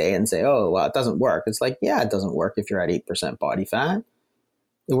I say and say, oh, well, it doesn't work. It's like, yeah, it doesn't work if you're at 8% body fat.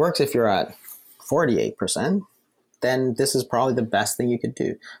 It works if you're at 48%. Then this is probably the best thing you could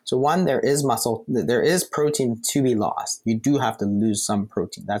do. So one, there is protein to be lost. You do have to lose some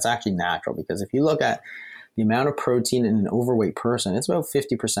protein. That's actually natural because if you look at the amount of protein in an overweight person, it's about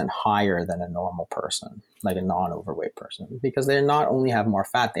 50% higher than a normal person, like a non-overweight person, because they not only have more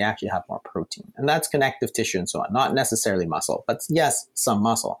fat, they actually have more protein. And that's connective tissue and so on, not necessarily muscle, but yes, some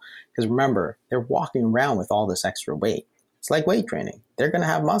muscle. Because remember, they're walking around with all this extra weight. It's like weight training. They're going to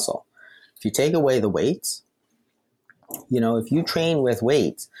have muscle. If you take away the weights, if you train with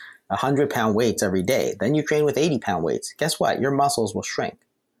weights, 100-pound weights every day, then you train with 80-pound weights, guess what? Your muscles will shrink.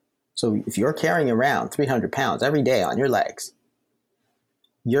 So if you're carrying around 300 pounds every day on your legs,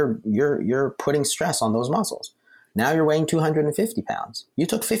 you're putting stress on those muscles. Now you're weighing 250 pounds. You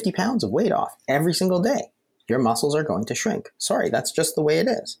took 50 pounds of weight off every single day. Your muscles are going to shrink. Sorry, that's just the way it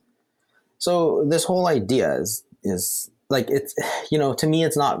is. So this whole idea is like, it's, to me,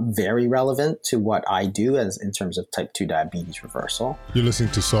 it's not very relevant to what I do as in terms of type 2 diabetes reversal. You're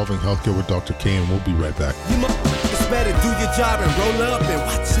listening to Solving Healthcare with Dr. K, and we'll be right back. It's better do your job and roll up and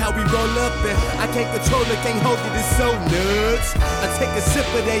watch how we roll up and I can't control it, can't hold it, it's so nuts. I take a sip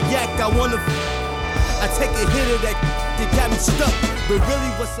of that yak, I take a hit of that, it got me stuck, but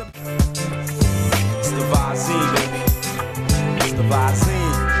really what's up? It's the Visine, baby. It's the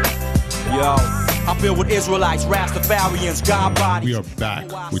Visine. Yo, I feel with Israelites, Rastafarians, God bodies. We are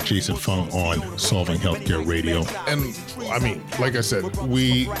back with Jason Fung on Solving Healthcare Radio. And I mean, like I said,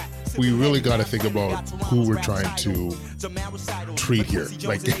 we really got to think about who we're trying to treat here.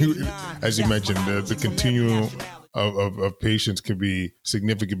 Like, as you mentioned, the continuum of patients can be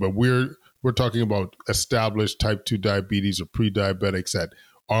significant, but we're talking about established type 2 diabetes or pre-diabetics that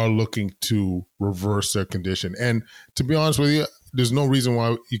are looking to reverse their condition. And to be honest with you, there's no reason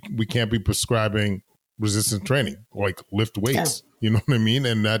why we can't be prescribing resistance training, like lift weights. Yeah. You know what I mean?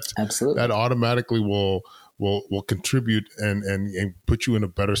 And that automatically will contribute and put you in a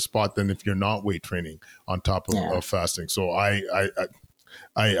better spot than if you're not weight training on top of fasting. So I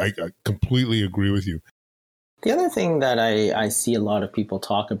completely agree with you. The other thing that I see a lot of people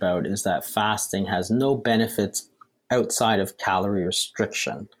talk about is that fasting has no benefits outside of calorie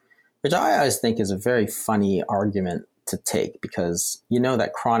restriction, which I always think is a very funny argument to take, because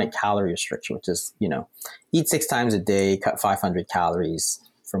that chronic calorie restriction, which is, eat 6 times a day, cut 500 calories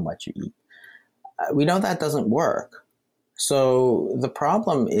from what you eat. We know that doesn't work. So the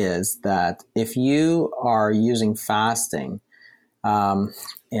problem is that if you are using fasting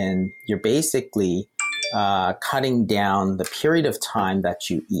and you're basically cutting down the period of time that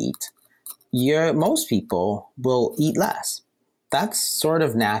you eat, most people will eat less. That's sort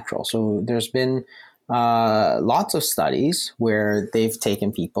of natural. So there's been lots of studies where they've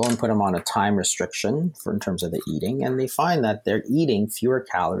taken people and put them on a time restriction in terms of the eating, and they find that they're eating fewer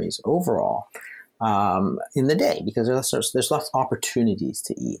calories overall in the day because there's less opportunities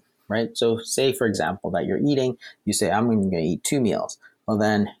to eat, right? So say, for example, that you're eating, you say, I'm going to eat 2 meals. Well,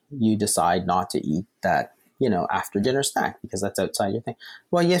 then you decide not to eat that, after dinner snack because that's outside your thing.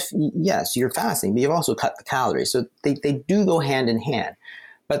 Well, yes, you're fasting, but you've also cut the calories. So they do go hand in hand.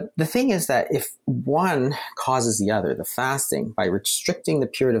 But the thing is that if one causes the other, the fasting, by restricting the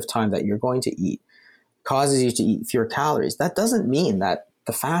period of time that you're going to eat, causes you to eat fewer calories, that doesn't mean that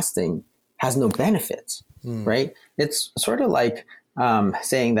the fasting has no benefits, right? It's sort of like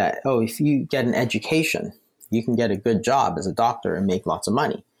saying that, if you get an education, you can get a good job as a doctor and make lots of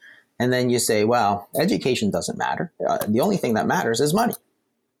money. And then you say, well, education doesn't matter. The only thing that matters is money,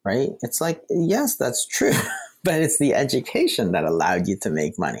 right? It's like, yes, that's true. But it's the education that allowed you to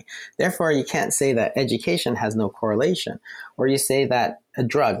make money. Therefore, you can't say that education has no correlation. Or you say that a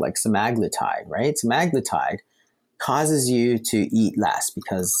drug like semaglutide, right? Semaglutide causes you to eat less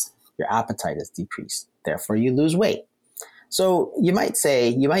because your appetite is decreased. Therefore, you lose weight. So you might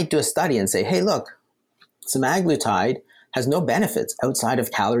do a study and say, hey, look, semaglutide has no benefits outside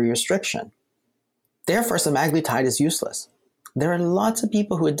of calorie restriction. Therefore, semaglutide is useless. There are lots of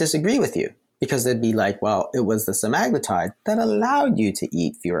people who would disagree with you, because they'd be like, well, it was the semaglutide that allowed you to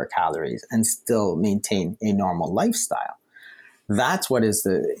eat fewer calories and still maintain a normal lifestyle. That's what is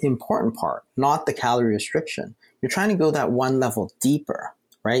the important part, not the calorie restriction. You're trying to go that one level deeper,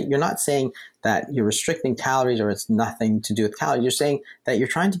 right? You're not saying that you're restricting calories or it's nothing to do with calories. You're saying that you're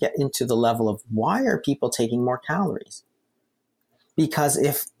trying to get into the level of why are people taking more calories? Because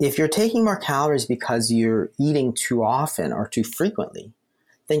if you're taking more calories because you're eating too often or too frequently,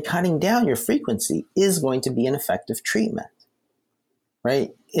 then cutting down your frequency is going to be an effective treatment,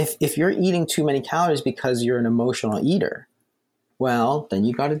 right? If you're eating too many calories because you're an emotional eater, well, then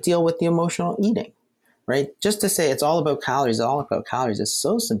you got to deal with the emotional eating, right? Just to say it's all about calories is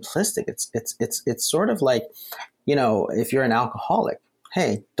so simplistic. It's sort of like, if you're an alcoholic,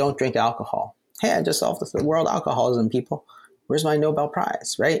 hey, don't drink alcohol. Hey, I just solved the world alcoholism, people. Where's my Nobel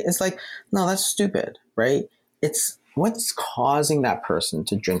Prize, right? It's like, no, that's stupid, right? It's what's causing that person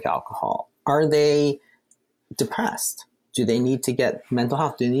to drink alcohol? Are they depressed? Do they need to get mental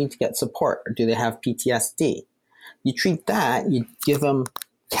health? Do they need to get support? Or do they have PTSD? You treat that, you give them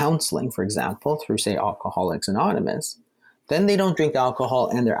counseling, for example, through, say, Alcoholics Anonymous. Then they don't drink alcohol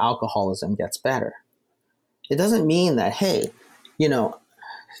and their alcoholism gets better. It doesn't mean that, hey,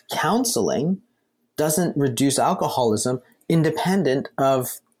 counseling doesn't reduce alcoholism independent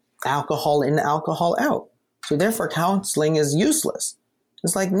of alcohol in, alcohol out. So therefore, counseling is useless.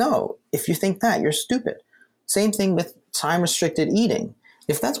 It's like, no, if you think that, you're stupid. Same thing with time restricted eating.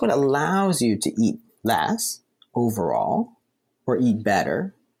 If that's what allows you to eat less overall or eat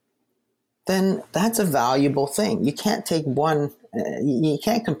better, then that's a valuable thing. You can't take one, you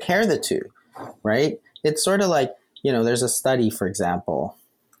can't compare the two, right? It's sort of like, there's a study, for example,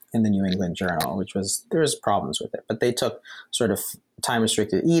 in the New England Journal, which was, there was problems with it, but they took sort of time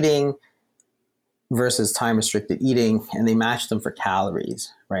restricted eating versus time restricted eating, and they matched them for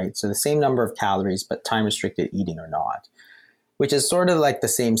calories, right? So the same number of calories, but time restricted eating or not, which is sort of like the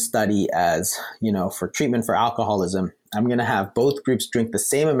same study as, for treatment for alcoholism. I'm going to have both groups drink the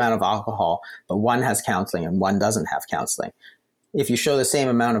same amount of alcohol, but one has counseling and one doesn't have counseling. If you show the same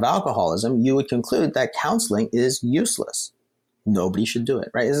amount of alcoholism, you would conclude that counseling is useless. Nobody should do it,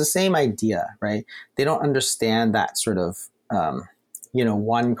 right? It's the same idea, right? They don't understand that sort of,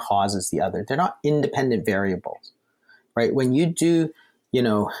 one causes the other. They're not independent variables, right? When you do,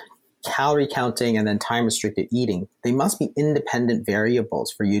 calorie counting and then time restricted eating, they must be independent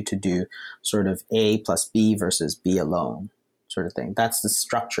variables for you to do sort of A plus B versus B alone sort of thing. That's the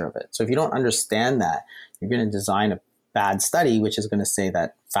structure of it. So if you don't understand that, you're going to design a bad study, which is going to say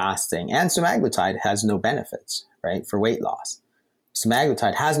that fasting and semaglutide has no benefits, right, for weight loss.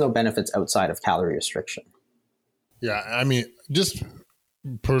 Semaglutide has no benefits outside of calorie restriction. Yeah, I mean, just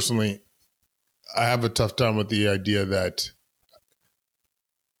personally, I have a tough time with the idea that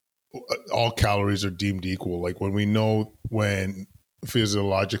all calories are deemed equal. Like when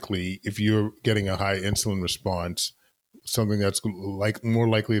physiologically, if you're getting a high insulin response, something that's like more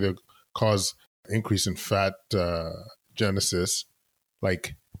likely to cause increase in fat genesis,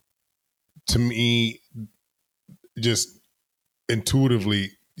 like, to me, just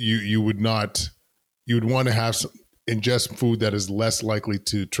intuitively, you would want to have ingest food that is less likely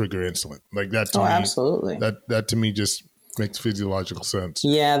to trigger insulin. Like that to me, absolutely. That to me just makes physiological sense.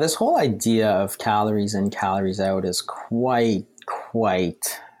 Yeah, this whole idea of calories in, calories out is quite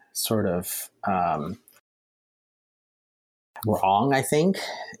sort of wrong, I think,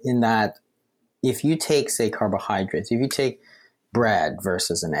 in that if you take, say, carbohydrates, if you take bread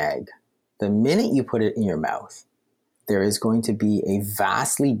versus an egg, the minute you put it in your mouth, there is going to be a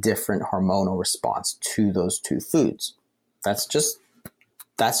vastly different hormonal response to those two foods.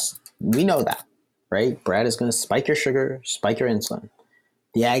 We know that, right? Bread is going to spike your sugar, spike your insulin.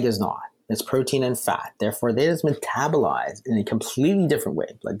 The egg is not. It's protein and fat. Therefore, it is metabolized in a completely different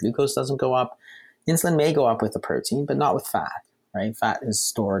way. Blood glucose doesn't go up. Insulin may go up with the protein, but not with fat, right? Fat is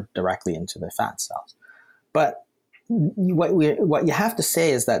stored directly into the fat cells. But what you have to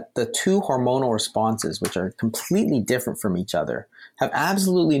say is that the two hormonal responses, which are completely different from each other, have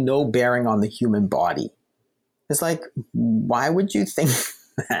absolutely no bearing on the human body. It's like, why would you think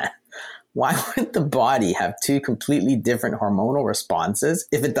that? Why would the body have two completely different hormonal responses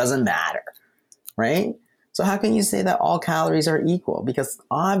if it doesn't matter, right? So how can you say that all calories are equal? Because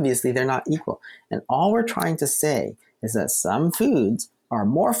obviously they're not equal. And all we're trying to say is that some foods are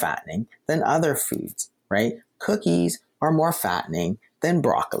more fattening than other foods, right? Cookies are more fattening than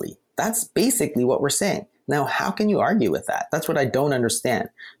broccoli. That's basically what we're saying. Now, how can you argue with that? That's what I don't understand.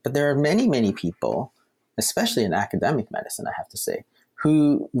 But there are many people, especially in academic medicine, I have to say,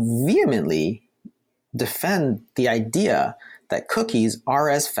 who vehemently defend the idea that cookies are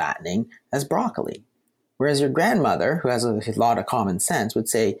as fattening as broccoli. Whereas your grandmother, who has a lot of common sense, would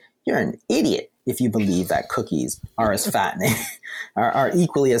say, you're an idiot if you believe that cookies are as fattening, are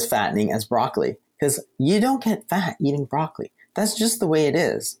equally as fattening as broccoli. Because you don't get fat eating broccoli. That's just the way it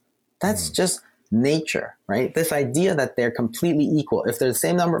is. That's just nature, right? This idea that they're completely equal. If they're the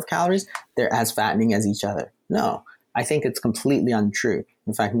same number of calories, they're as fattening as each other. No, I think it's completely untrue.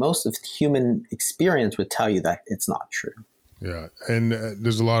 In fact, most of the human experience would tell you that it's not true. Yeah, and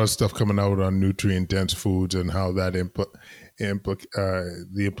there's a lot of stuff coming out on nutrient-dense foods and how that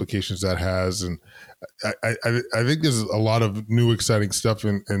the implications that has, and I think there's a lot of new exciting stuff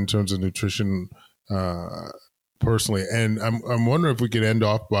in terms of nutrition, personally. And I'm wondering if we could end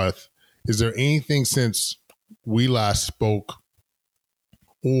off with: is there anything since we last spoke,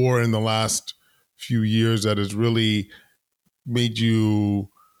 or in the last few years, that has really made you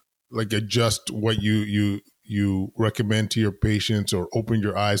like adjust what you recommend to your patients, or open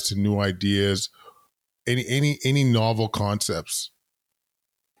your eyes to new ideas? Any novel concepts?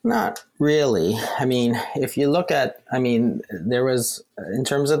 Not really. I mean, if you look at, there was, in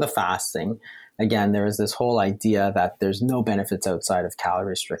terms of the fasting, again, there was this whole idea that there's no benefits outside of calorie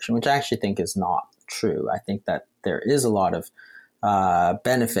restriction, which I actually think is not true. I think that there is a lot of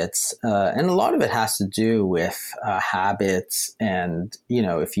benefits, and a lot of it has to do with habits. And,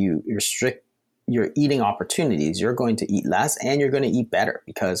 if you restrict your eating opportunities, you're going to eat less and you're going to eat better.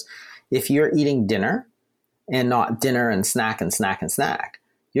 Because if you're eating dinner and not dinner and snack and snack and snack,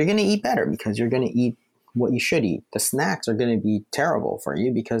 you're going to eat better because you're going to eat what you should eat. The snacks are going to be terrible for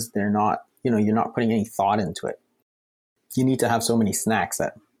you because they're not, you're not putting any thought into it. You need to have so many snacks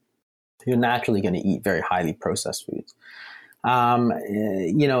that you're naturally going to eat very highly processed foods.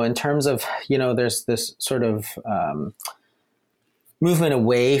 In terms of, there's this sort of movement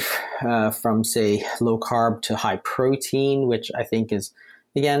away from, say, low carb to high protein, which I think is,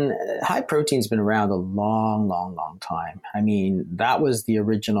 again, high protein's been around a long, long, long time. I mean, that was the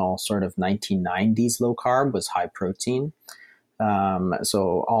original sort of 1990s low carb was high protein.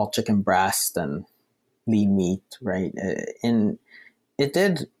 So all chicken breast and lean meat, right? And it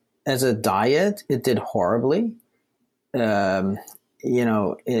did, as a diet, it did horribly. It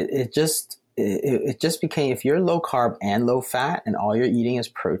just became, if you're low carb and low fat and all you're eating is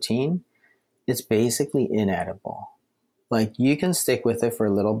protein, it's basically inedible. Like, you can stick with it for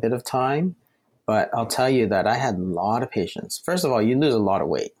a little bit of time, but I'll tell you that I had a lot of patients. First of all, you lose a lot of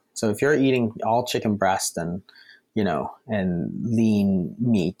weight. So if you're eating all chicken breast and, and lean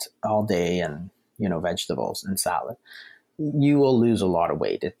meat all day and, vegetables and salad, you will lose a lot of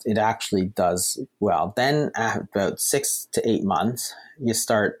weight. It actually does well. Then at about 6 to 8 months, you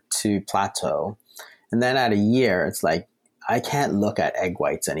start to plateau. And then at a year, it's like, I can't look at egg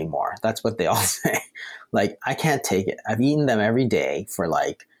whites anymore. That's what they all say. Like, I can't take it. I've eaten them every day for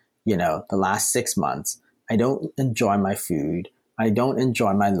the last 6 months. I don't enjoy my food. I don't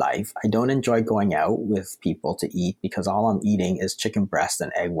enjoy my life. I don't enjoy going out with people to eat because all I'm eating is chicken breast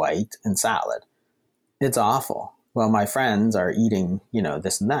and egg white and salad. It's awful. Well, my friends are eating,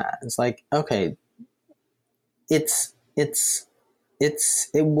 this and that. It's like, okay, it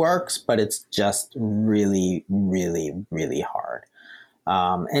works, but it's just really, really, really hard.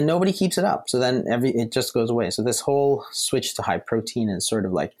 And nobody keeps it up. So then it just goes away. So this whole switch to high protein is sort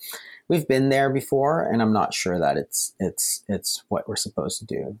of like, we've been there before, and I'm not sure that it's what we're supposed to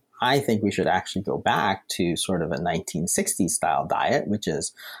do. I think we should actually go back to sort of a 1960s style diet, which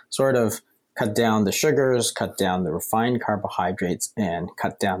is sort of cut down the sugars, cut down the refined carbohydrates, and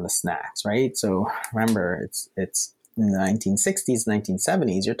cut down the snacks, right? So remember, it's in the 1960s,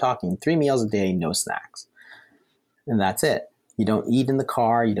 1970s, you're talking 3 meals a day, no snacks. And that's it. You don't eat in the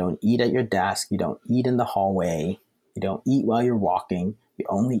car. You don't eat at your desk. You don't eat in the hallway. You don't eat while you're walking. You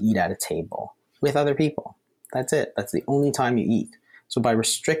only eat at a table with other people. That's it. That's the only time you eat. So by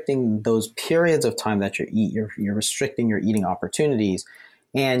restricting those periods of time that you eat, you're restricting your eating opportunities,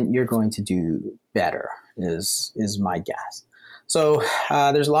 and you're going to do better is my guess. So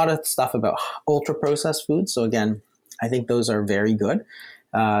there's a lot of stuff about ultra processed foods. So again, I think those are very good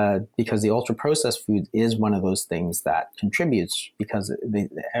because the ultra processed food is one of those things that contributes, because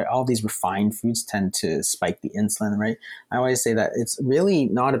all these refined foods tend to spike the insulin, right? I always say that it's really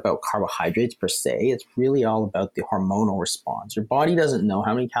not about carbohydrates per se. It's really all about the hormonal response. Your body doesn't know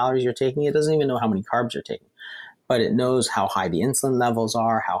how many calories you're taking. It doesn't even know how many carbs you're taking. But it knows how high the insulin levels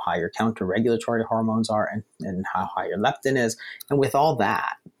are, how high your counter-regulatory hormones are, and how high your leptin is. And with all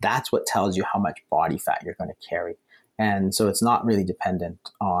that, that's what tells you how much body fat you're going to carry. And so it's not really dependent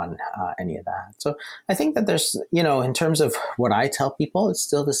on any of that. So I think that there's, in terms of what I tell people, it's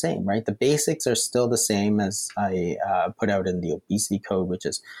still the same, right? The basics are still the same as I put out in the obesity code, which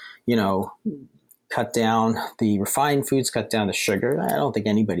is, cut down the refined foods, cut down the sugar. I don't think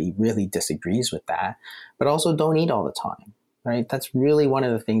anybody really disagrees with that, but also don't eat all the time, right? That's really one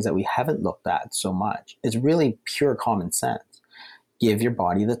of the things that we haven't looked at so much. It's really pure common sense. Give your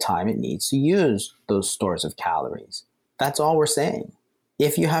body the time it needs to use those stores of calories. That's all we're saying.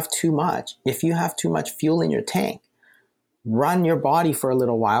 If you have too much fuel in your tank, run your body for a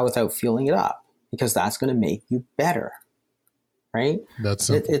little while without fueling it up, because that's going to make you better. Right? That's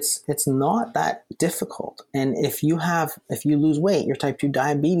simple. It's not that difficult. And if you lose weight, your type 2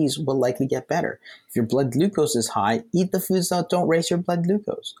 diabetes will likely get better. If your blood glucose is high, eat the foods that don't raise your blood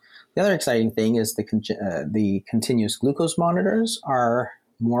glucose. The other exciting thing is the continuous glucose monitors are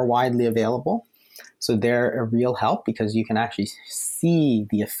more widely available. So they're a real help because you can actually see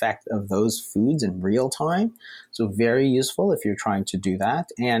the effect of those foods in real time. So very useful if you're trying to do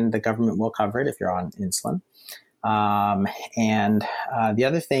that. And the government will cover it if you're on insulin. The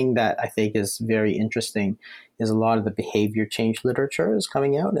other thing that I think is very interesting is a lot of the behavior change literature is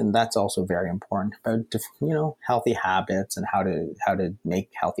coming out, and that's also very important about, healthy habits and how to make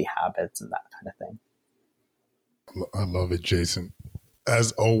healthy habits and that kind of thing. I love it, Jason.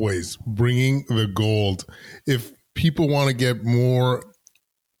 As always, bringing the gold. If people want to get more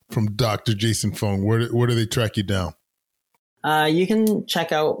from Dr. Jason Fung, where do they track you down? You can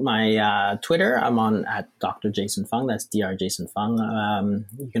check out my Twitter. I'm on at Dr. Jason Fung. That's Dr. Jason Fung.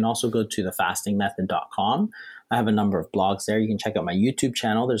 You can also go to thefastingmethod.com. I have a number of blogs there. You can check out my YouTube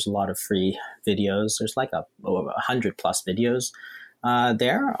channel. There's a lot of free videos. There's like 100 plus videos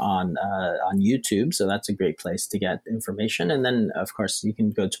there on YouTube. So that's a great place to get information. And then, of course, you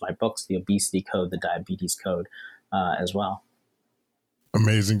can go to my books, The Obesity Code, The Diabetes Code as well.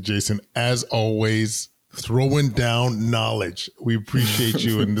 Amazing, Jason. As always, throwing down knowledge. We appreciate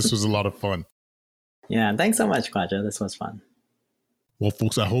you, and this was a lot of fun. Yeah, thanks so much, Kwaja. This was fun. Well,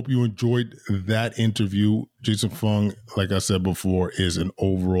 folks, I hope you enjoyed that interview. Jason Fung, like I said before, is an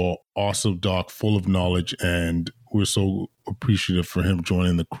overall awesome doc, full of knowledge, and we're so appreciative for him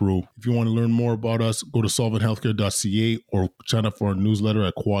joining the crew. If you want to learn more about us, go to solventhealthcare.ca or sign up for our newsletter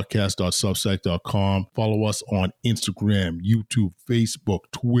at quadcast.substack.com. Follow us on Instagram, YouTube, Facebook,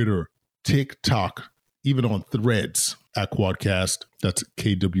 Twitter, TikTok, even on Threads at Quadcast. That's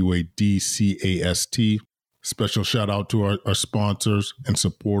KWADCAST. Special shout out to our sponsors and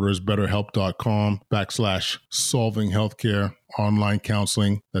supporters, betterhelp.com/solving healthcare, online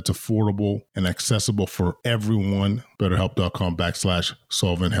counseling that's affordable and accessible for everyone.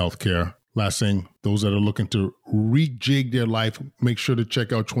 betterhelp.com/solving healthcare. Last thing, those that are looking to rejig their life, make sure to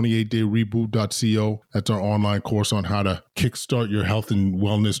check out 28dayreboot.co. That's our online course on how to kickstart your health and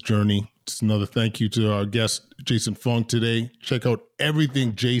wellness journey. It's another thank you to our guest, Jason Fung, today. Check out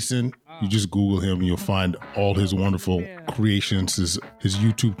everything Jason. You just Google him and you'll find all his wonderful creations, his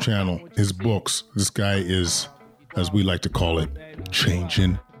YouTube channel, his books. This guy is, as we like to call it,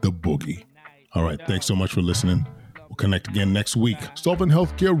 changing the boogie. All right. Thanks so much for listening. We'll connect again next week. Solving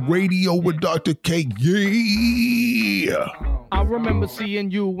Healthcare Radio with Dr. K. Yeah. I remember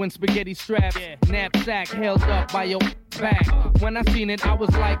seeing you in spaghetti straps, knapsack held up by your back. When I seen it, I was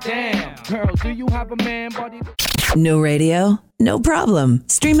like, damn, girl, do you have a man body? No radio? No problem.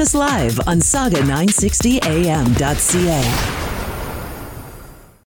 Stream us live on saga960am.ca.